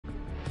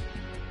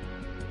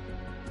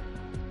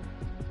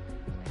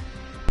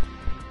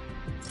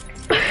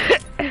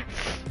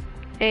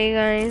Hey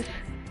guys,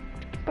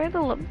 buy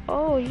the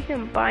oh, you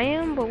can buy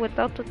them, but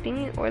without the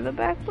thingy or the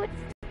backplate.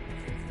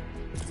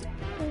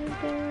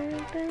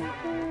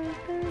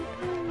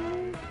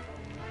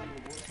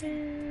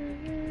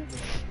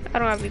 I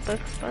don't have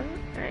V-Bucks, but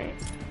alright.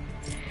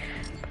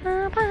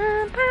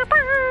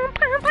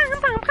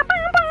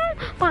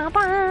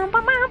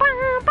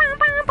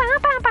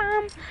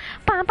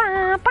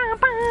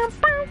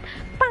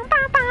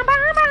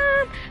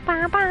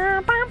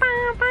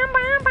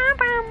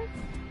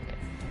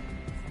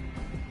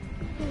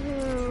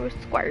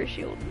 Squire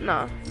shield.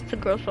 Nah, it's a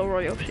girl so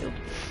royal shield.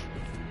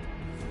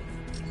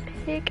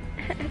 Pickaxe.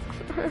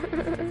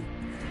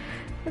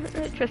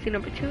 Trusty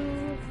number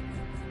 2.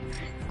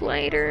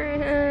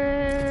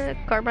 Glider.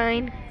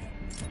 Carbine.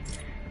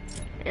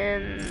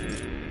 And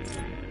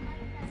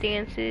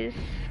dances.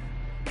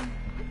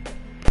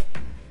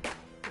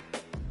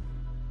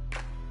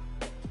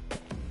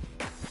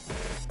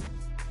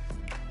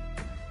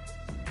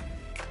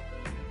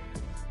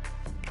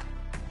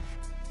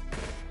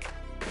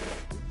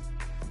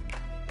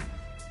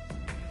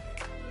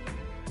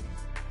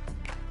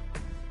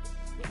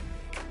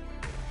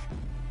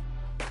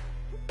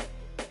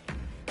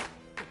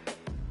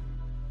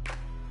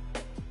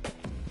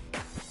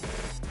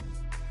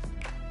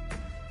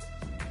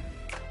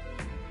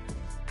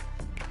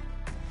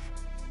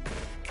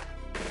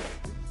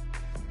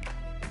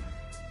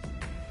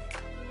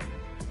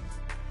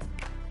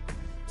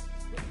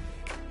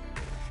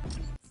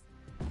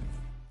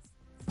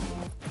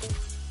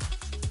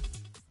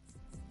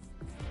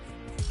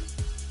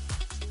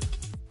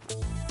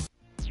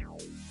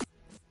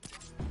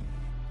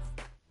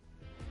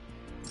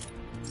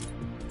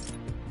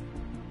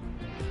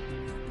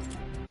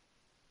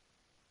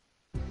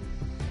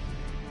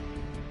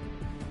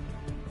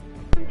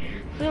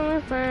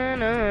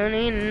 Suicide, I don't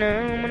need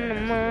no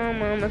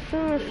mama,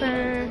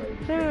 suicide,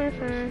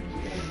 suicide.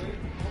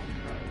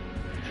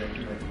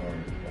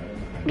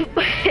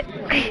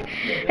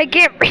 I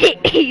can't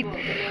breathe.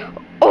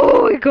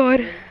 Oh my god.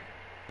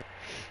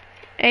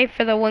 Hey,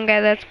 for the one guy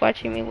that's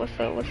watching me, what's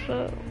up, what's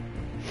up?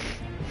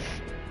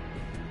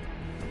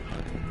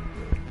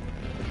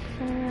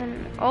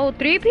 Oh,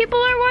 3 people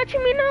are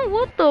watching me now?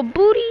 What the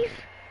booties?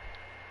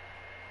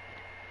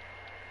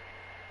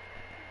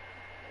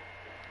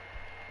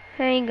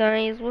 Hey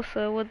guys, what's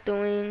up? What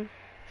doing?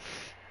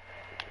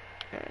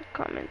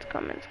 Comments.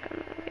 Getting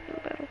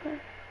the battle pass.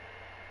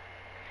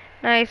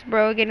 Nice,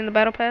 bro. Getting the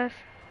battle pass.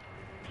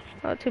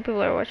 Oh, 2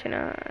 people are watching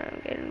now.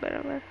 I'm getting the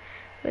battle pass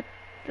with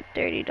the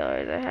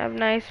 $30 I have.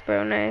 Nice,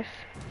 bro. Nice.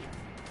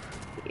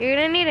 You're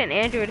gonna need an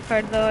Android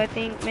card though, I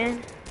think,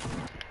 man.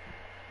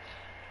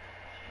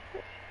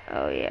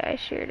 Oh yeah, I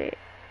shared it.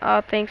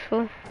 Oh, thanks,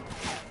 fool.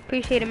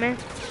 Appreciate it, man.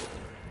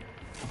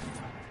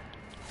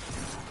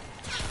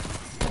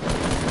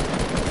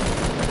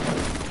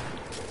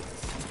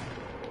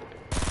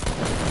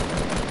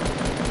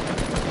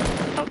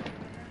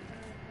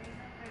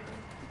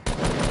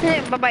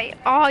 Bye bye.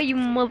 Oh, you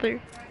mother.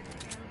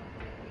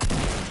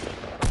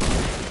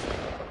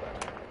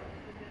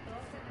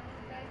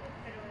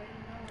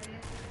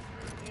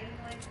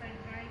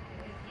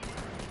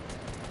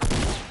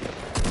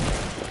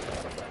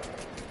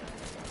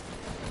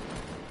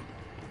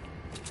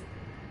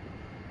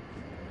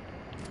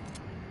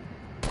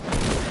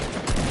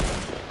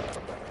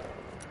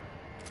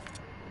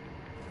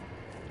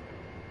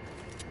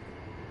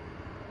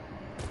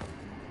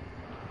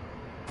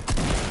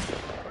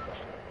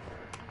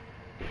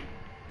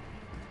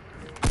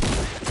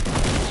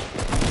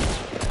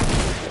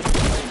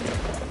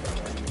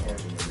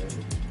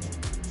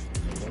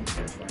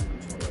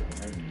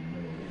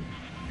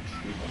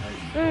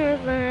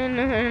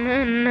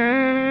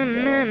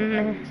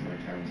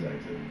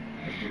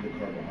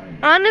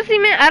 Honestly,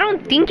 man, I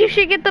don't think you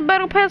should get the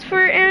battle pass for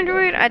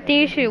Android. I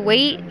think you should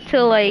wait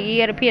till like you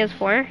get a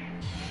PS4.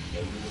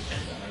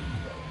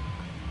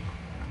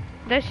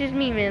 That's just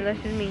me, man.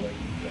 That's just me.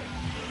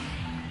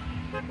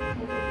 My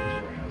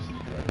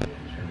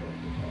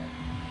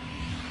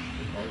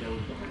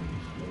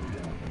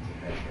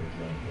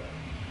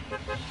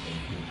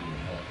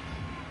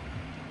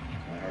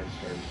heart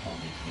started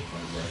pumping to the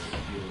point where I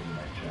could feel it in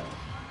my chest.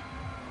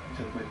 I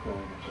took my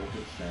phone,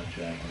 opened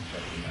Snapchat, and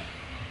checked them out.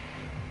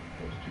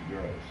 Those 2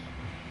 girls.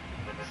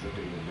 I said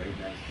they were right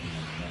next to me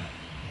on the map,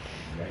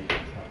 right on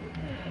top of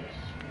my house.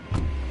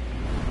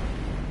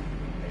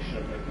 I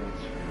shut my phone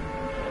screen and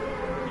tried to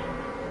find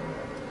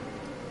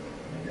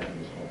my dad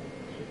was home,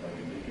 so if I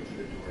could make it to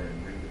the door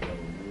and ring the bell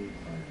a million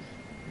times,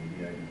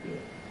 maybe I'd be good.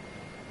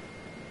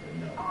 But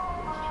no,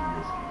 it was too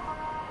risky.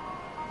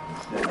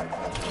 Instead, I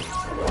thought I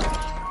was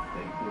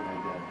thankfully, my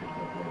dad picked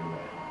up right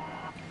away.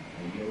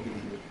 I yelled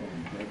into the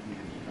phone, begged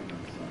him to come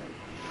outside.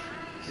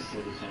 I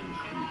said this on the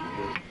street,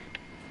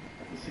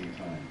 at the same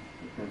time,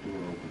 the front door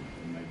opened,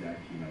 and my dad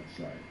came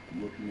outside,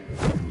 looking at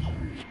us on the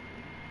street.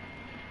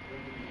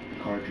 The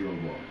car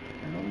drove off,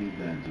 and only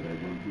then did I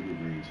run through the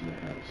rain to the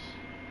house.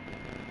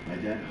 My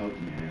dad hugged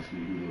me and asked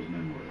me who those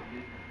men were.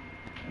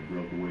 I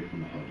broke away from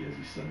the hug as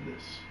he said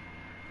this.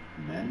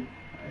 Men?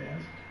 I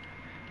asked.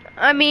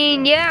 I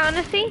mean, yeah,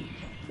 honestly,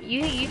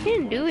 you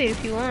can do it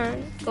if you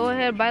want. Go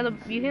ahead, buy the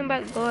you can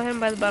buy go ahead and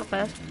buy the battle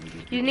pass.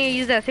 You need to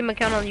use that same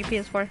account on your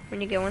PS4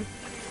 when you get one.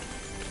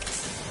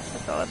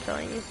 That's all I'm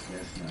telling you.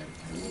 Last night,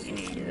 I woke You up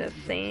need to to use no that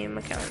results same from my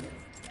account. job.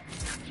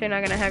 So you're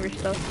not gonna have your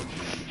stuff.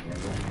 I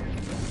tried looking at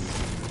the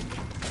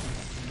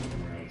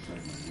somewhere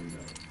outside my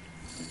window.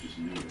 I just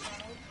knew it.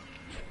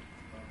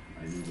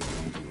 I knew the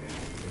blinds were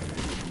open, and I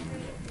didn't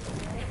even look.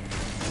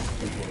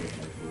 Too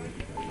horrified to look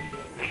at that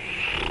window.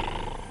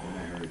 Then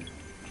I heard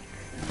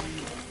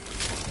Henry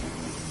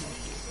speaking with a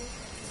muffler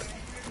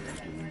there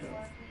at the window.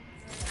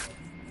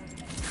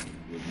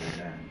 It was my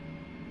dad.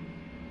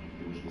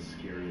 It was the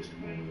scariest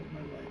moment of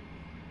my life.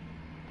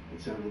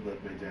 It sounded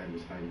like my dad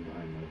was hiding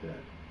behind my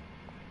bed.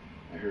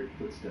 I heard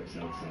footsteps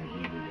outside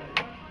moving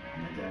away.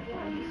 My dad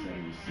finally said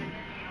he was safe.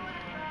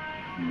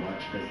 He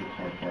watched as the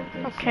car parked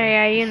Okay, outside,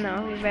 yeah, the you same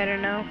know, you version of better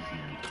know.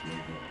 policeman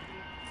drove up.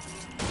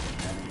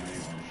 Dad and I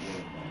are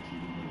horrified to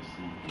even go to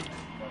sleep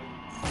tonight.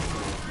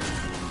 Still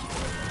saying worries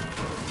about the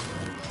house,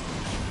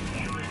 always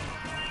saying something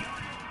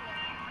outside.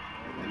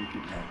 If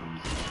anything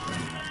happens, I'll tell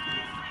you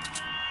after.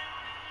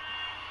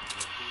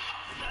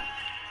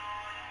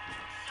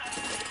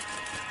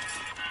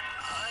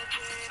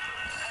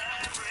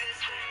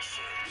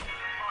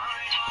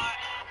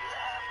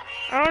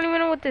 I don't even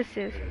know what this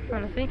is,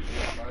 honestly.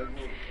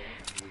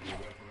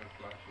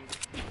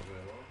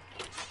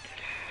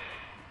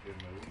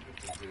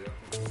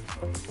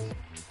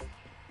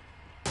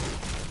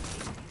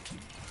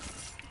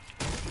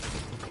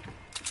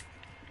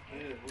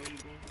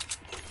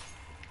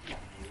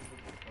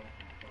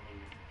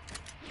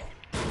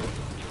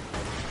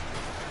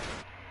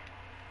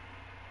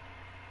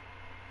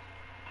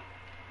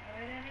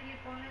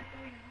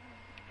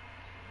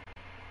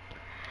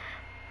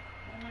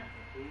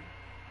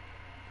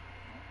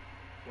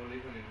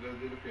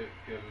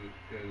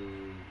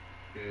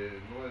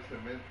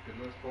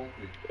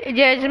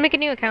 Yeah, just make a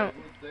new account.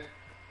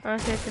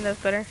 Honestly, I think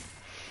that's better.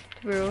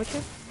 To be real with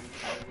you.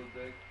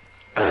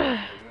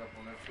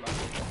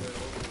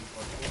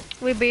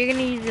 Wait, but you're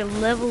gonna use your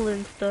level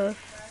and stuff.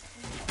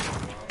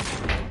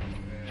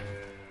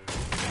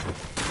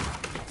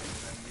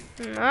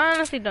 I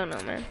honestly don't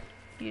know, man.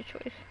 Your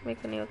choice.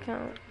 Make a new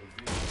account.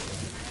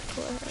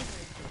 Go ahead.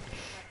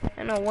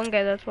 I know one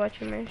guy that's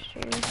watching my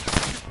stream.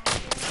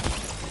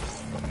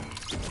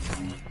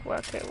 Well,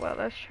 okay, well,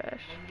 that's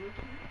trash.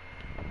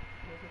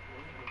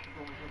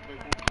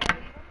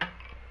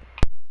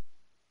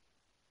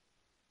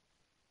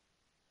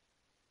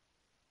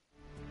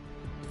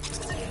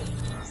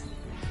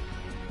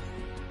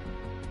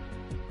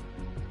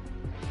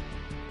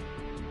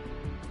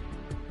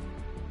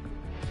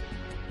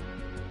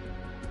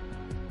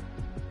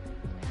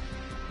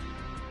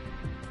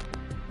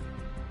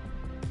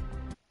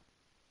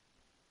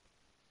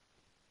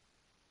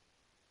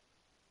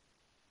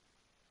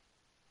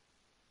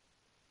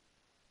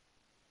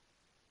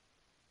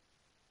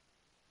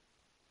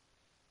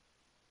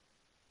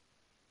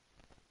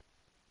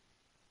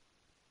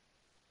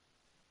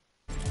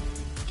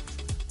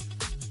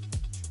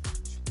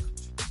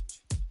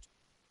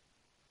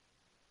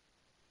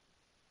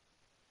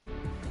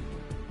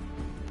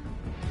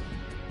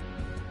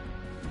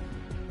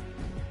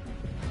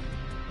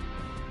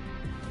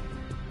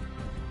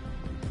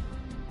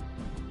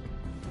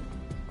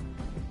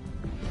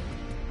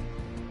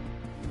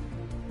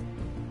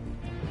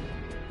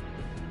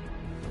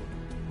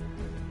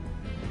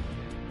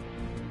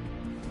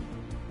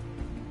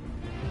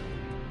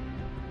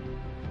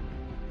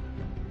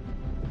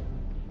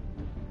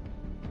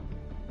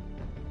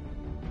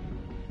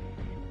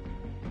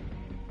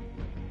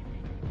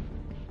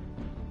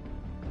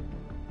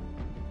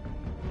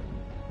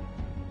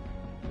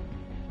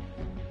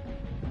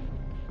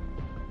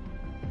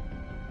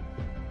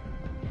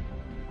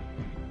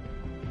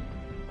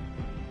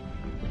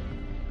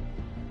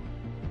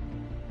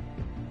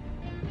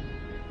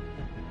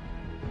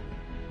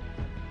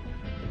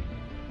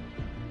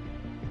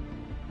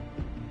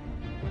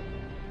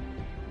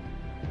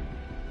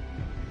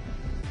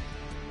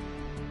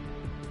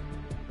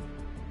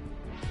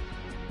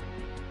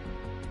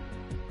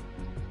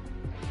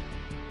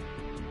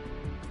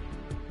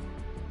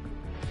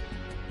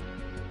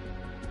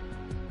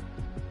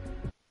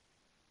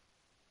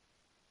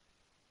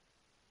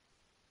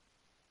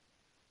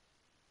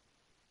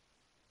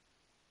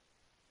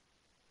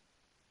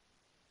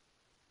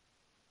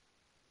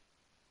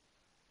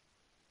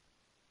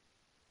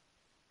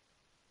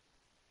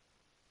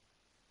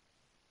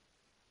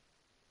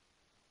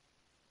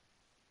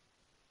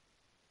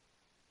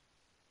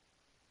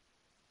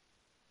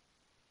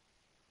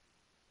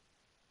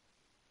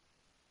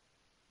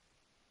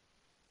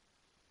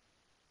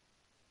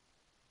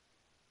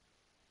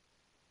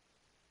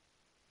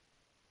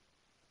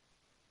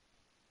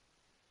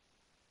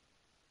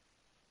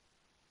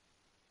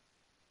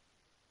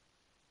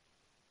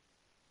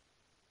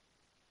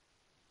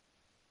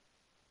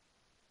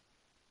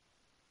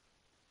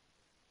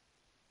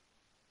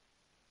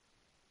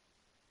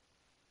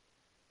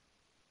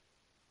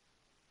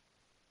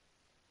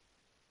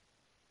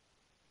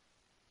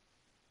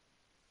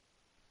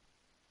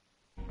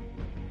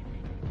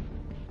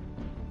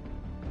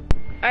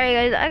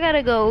 Alright guys, I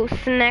gotta go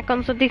snack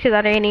on something because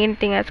I didn't eat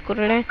anything at school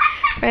today.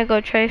 I'm gonna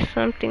go try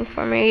something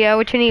for me. Yeah,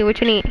 what you need?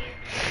 What you need?